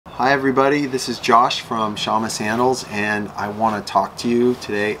Hi everybody, this is Josh from Shamma Sandals, and I want to talk to you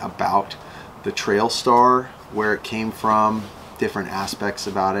today about the Trail Star, where it came from, different aspects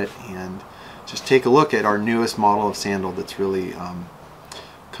about it, and just take a look at our newest model of sandal that's really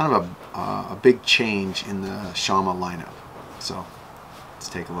kind of a big change in the Shamma lineup. So let's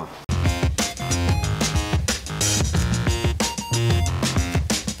take a look.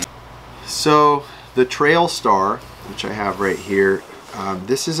 So the Trail Star, which I have right here,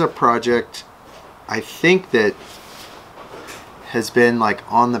 this is a project I think that has been like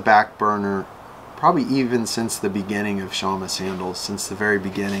on the back burner probably even since the beginning of Shamma Sandals, since the very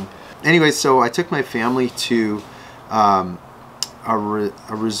beginning. Anyway, so I took my family to a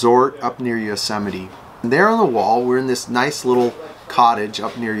resort up near Yosemite. And there on the wall, we're in this nice little cottage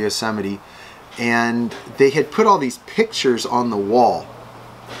up near Yosemite, and they had put all these pictures on the wall.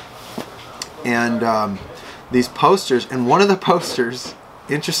 And these posters, and one of the posters,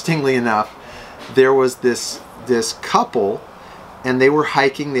 interestingly enough, there was this couple, and they were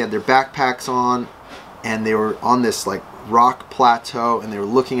hiking. They had their backpacks on, and they were on this like rock plateau, and they were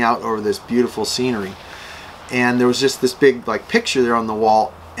looking out over this beautiful scenery. And there was just this big like picture there on the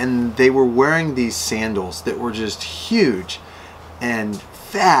wall, and they were wearing these sandals that were just huge and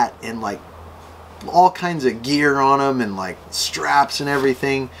fat and like all kinds of gear on them and like straps and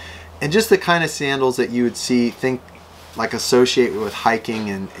everything. And just the kind of sandals that you would associate with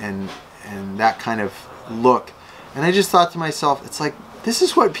hiking and that kind of look. And I just thought to myself, it's like, this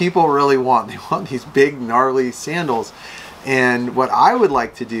is what people really want. They want these big gnarly sandals. And what I would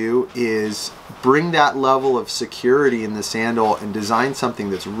like to do is bring that level of security in the sandal and design something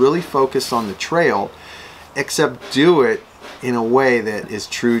that's really focused on the trail, except do it in a way that is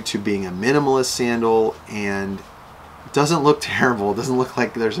true to being a minimalist sandal and doesn't look terrible. It doesn't look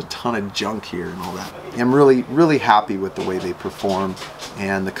like there's a ton of junk here and all that. I'm really happy with the way they perform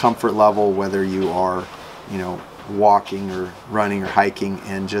and the comfort level, whether you are, you know, walking or running or hiking,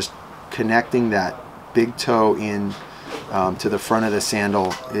 and just connecting that big toe in to the front of the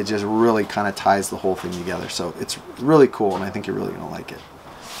sandal. It just really kind of ties the whole thing together. So it's really cool, and I think you're really gonna like it.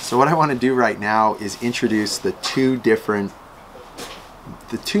 So what I want to do right now is introduce the two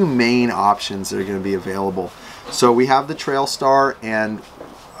main options that are going to be available. So we have the Trail Star, and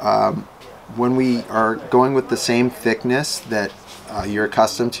when we are going with the same thickness that you're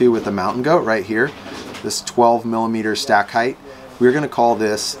accustomed to with the Mountain Goat right here, this 12mm stack height, we're going to call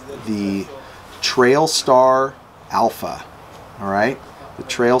this the Trail Star Alpha. All right, the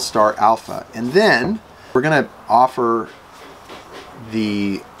Trail Star Alpha. And then we're going to offer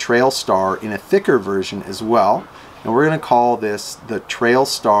the Trail Star in a thicker version as well, and we're going to call this the Trail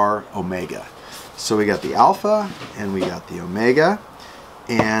Star Omega. So we got the Alpha and we got the Omega,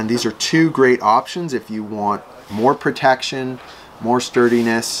 and these are two great options if you want more protection, more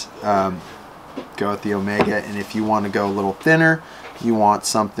sturdiness. Go with the Omega, and if you want to go a little thinner, you want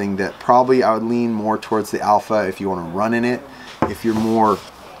something that probably I would lean more towards the Alpha if you want to run in it. If you're more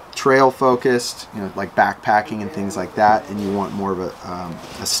trail focused, you know, like backpacking and things like that, and you want more of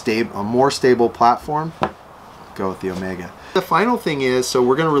a more stable platform, go with the Omega. The final thing is, so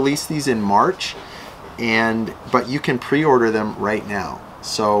we're going to release these in March, but you can pre-order them right now.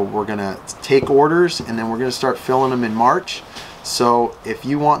 So we're going to take orders, and then we're going to start filling them in March. So if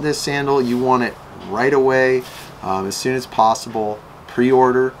you want this sandal, you want it right away, as soon as possible,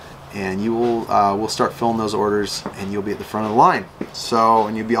 pre-order, and you will we'll start filling those orders, and you'll be at the front of the line. So,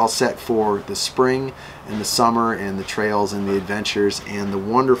 and you'll be all set for the spring and the summer and the trails and the adventures and the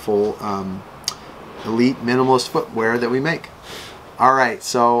wonderful elite minimalist footwear that we make. All right,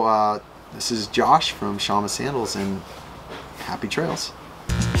 so this is Josh from Shamma Sandals, and happy trails.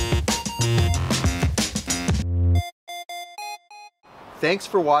 Thanks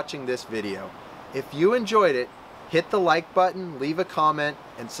for watching this video. If you enjoyed it, hit the like button, leave a comment,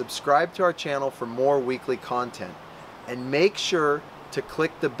 and subscribe to our channel for more weekly content. And make sure to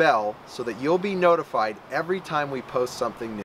click the bell so that you'll be notified every time we post something new.